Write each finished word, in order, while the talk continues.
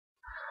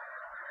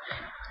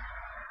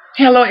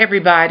Hello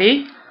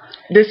everybody,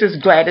 this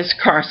is Gladys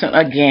Carson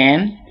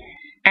again,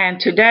 and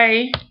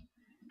today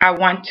I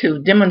want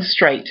to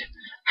demonstrate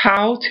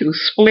how to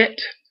split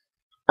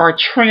or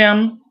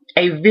trim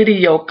a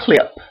video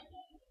clip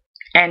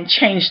and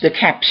change the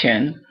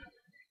caption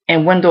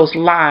in Windows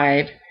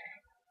Live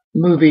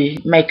Movie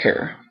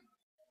Maker.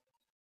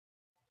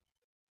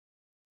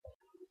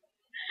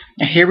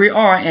 And here we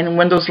are in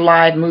Windows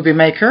Live Movie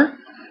Maker,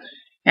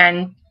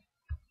 and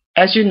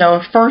as you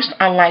know, first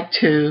I like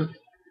to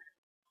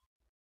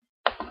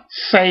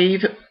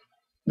save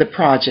the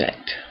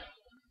project.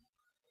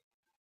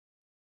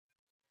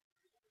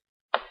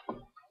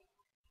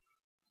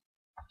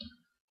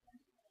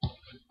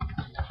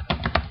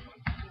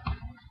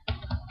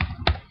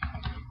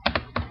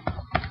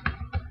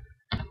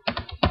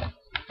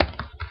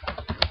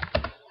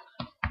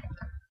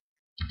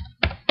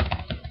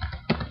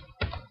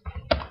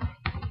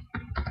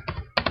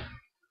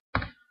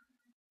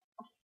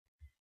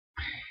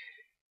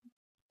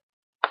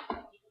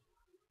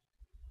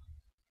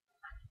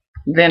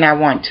 Then I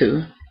want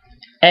to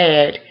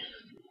add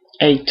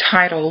a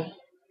title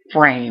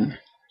frame.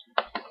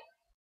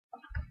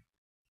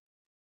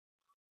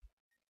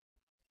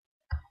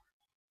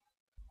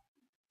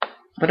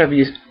 Whatever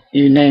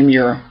you name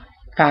your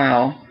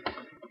file,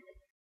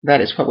 that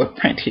is what would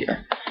print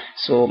here.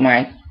 So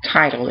my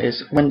title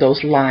is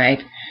Windows Live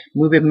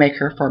Movie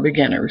Maker for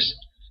Beginners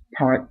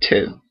Part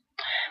 2,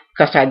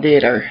 because I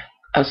did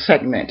a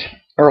segment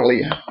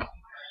earlier.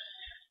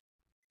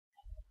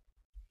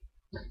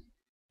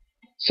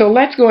 So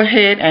let's go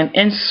ahead and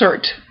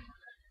insert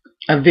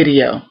a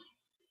video.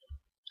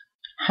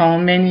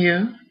 Home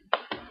menu,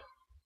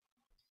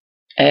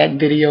 add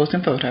videos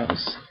and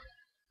photos.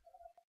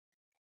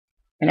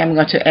 And I'm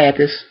going to add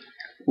this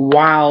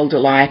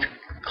wildlife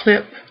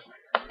clip.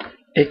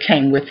 It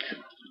came with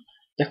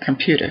the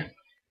computer.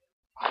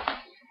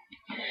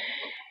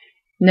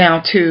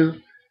 Now to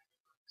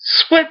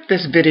split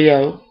this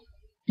video,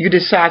 you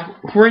decide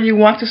where you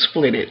want to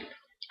split it.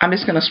 I'm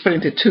just going to split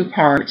it into two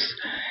parts.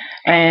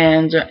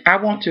 And I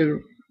want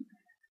to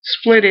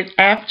split it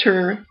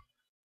after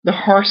the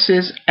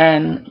horses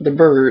and the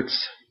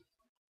birds.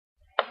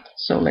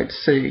 So let's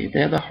see,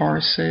 they're the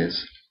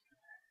horses.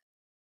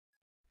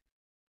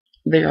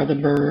 They are the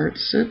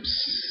birds.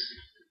 Oops.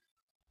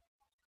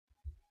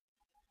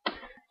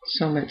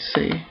 So let's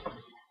see.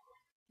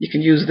 You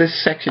can use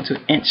this section to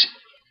inch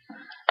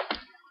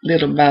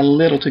little by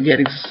little to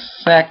get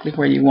exactly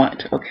where you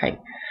want. Okay.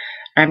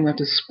 I'm going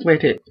to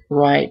split it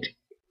right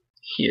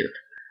here.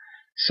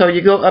 So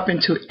you go up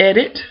into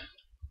Edit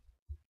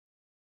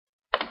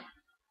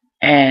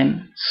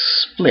and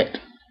Split.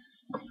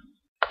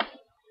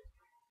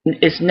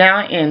 It's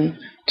now in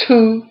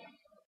two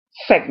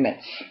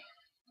segments.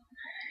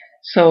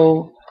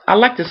 So I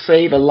like to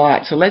save a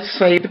lot. So let's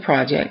save the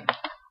project.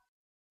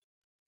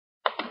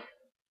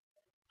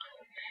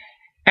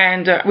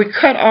 And we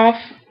cut off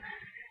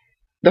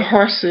the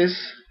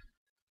horses.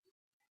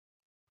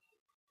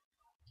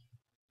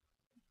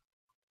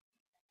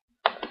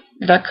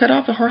 Did I cut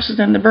off the horses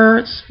and the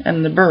birds?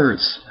 And the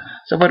birds.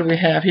 So what do we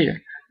have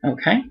here?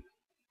 Okay.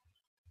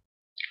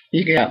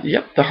 You got,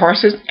 yep, the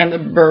horses and the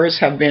birds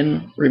have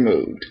been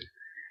removed.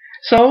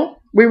 So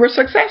we were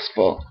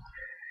successful.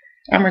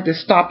 I'm going to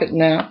stop it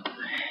now.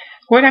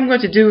 What I'm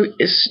going to do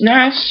is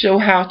now show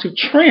how to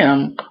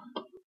trim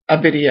a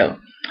video.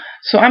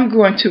 So I'm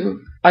going to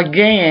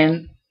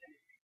again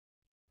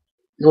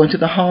go into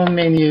the home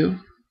menu.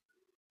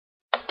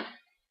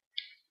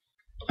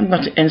 I'm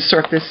going to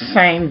insert this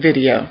same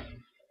video.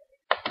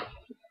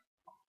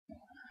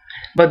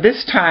 But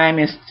this time,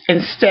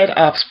 instead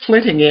of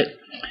splitting it,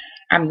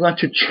 I'm going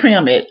to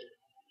trim it.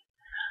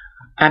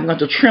 I'm going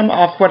to trim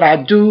off what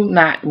I do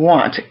not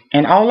want.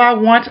 And all I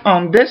want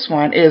on this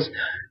one is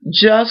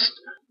just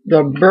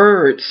the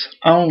birds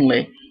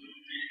only.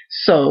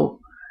 So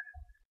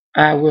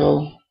I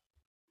will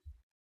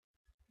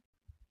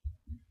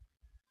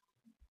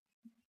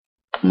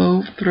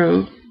move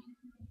through.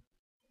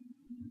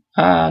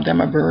 There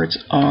my birds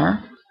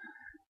are.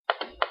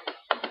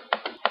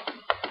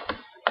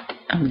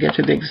 I'm going to get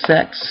to the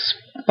exact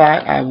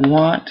spot I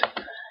want.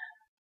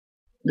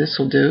 This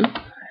will do.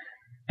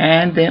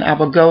 And then I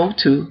will go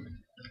to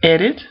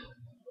Edit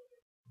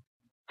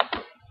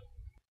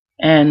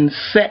and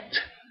set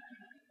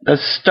the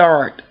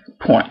start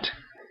point.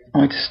 I'm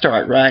going to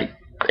start right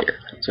there.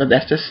 So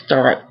that's the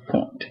start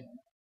point.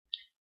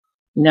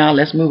 Now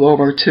let's move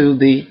over to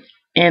the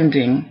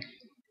ending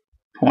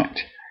point.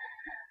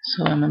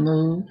 So I'm going to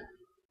move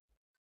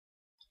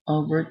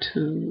over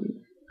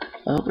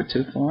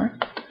too far.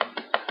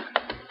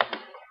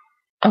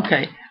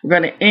 Okay, we're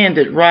going to end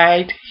it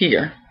right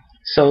here.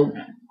 So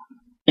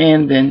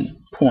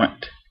ending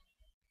point.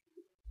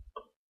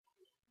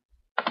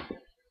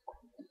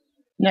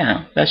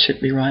 Now that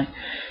should be right.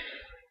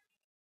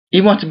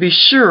 You want to be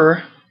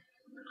sure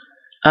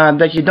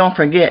that you don't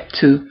forget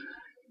to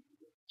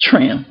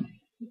trim.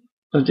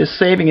 So just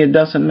saving it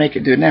doesn't make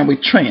it do it. Now we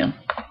trim.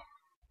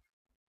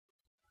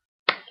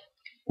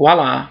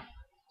 Voila.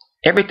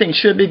 Everything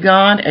should be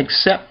gone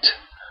except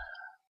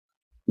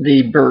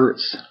the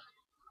birds.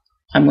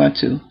 I'm going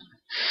to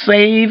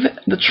save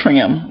the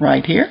trim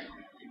right here.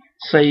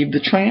 Save the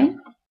trim.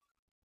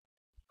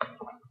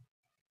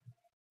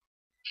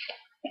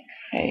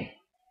 Okay.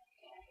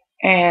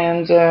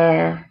 And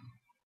I'm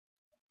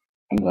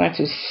going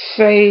to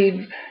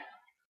save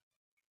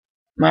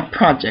my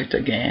project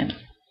again.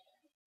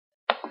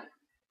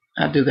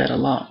 I do that a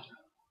lot.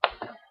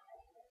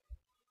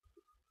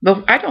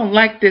 But I don't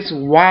like this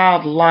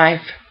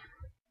wildlife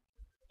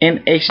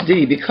in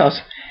HD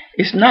because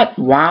it's not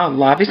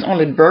wildlife, it's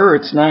only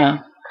birds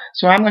now.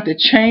 So I'm going to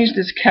change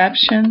this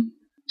caption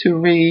to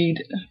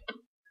read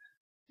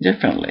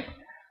differently.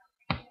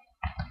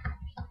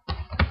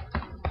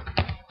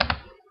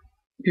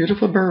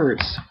 Beautiful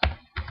birds.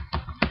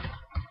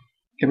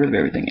 Get rid of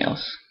everything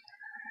else.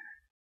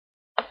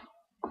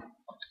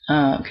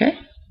 Okay,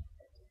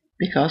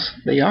 because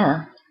they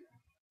are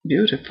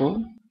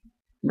beautiful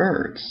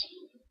birds.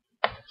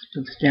 Let's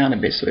put this down a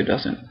bit so it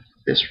doesn't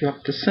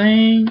disrupt the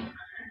scene.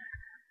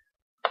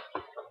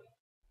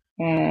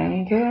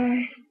 And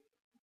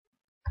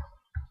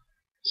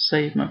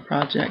save my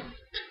project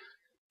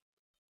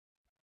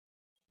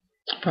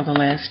for the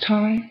last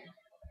time.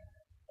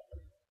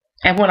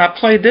 And when I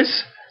play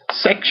this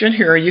section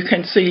here, you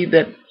can see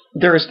that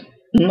there's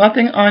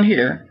nothing on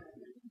here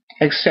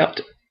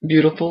except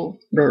beautiful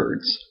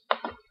birds.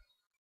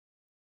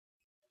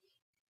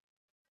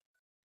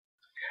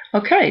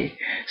 Okay,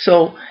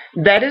 so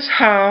that is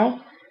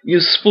how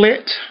you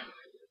split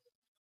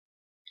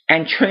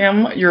and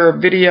trim your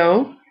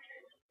video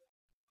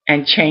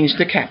and change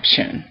the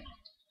caption.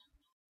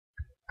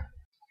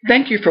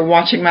 Thank you for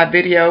watching my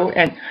video,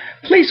 and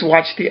please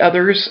watch the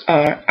others.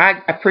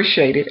 I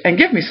appreciate it, and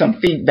give me some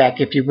feedback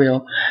if you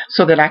will,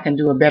 so that I can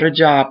do a better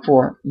job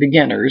for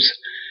beginners.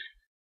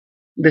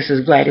 This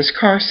is Gladys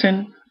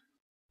Carson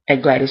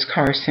at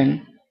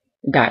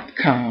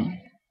GladysCarson.com.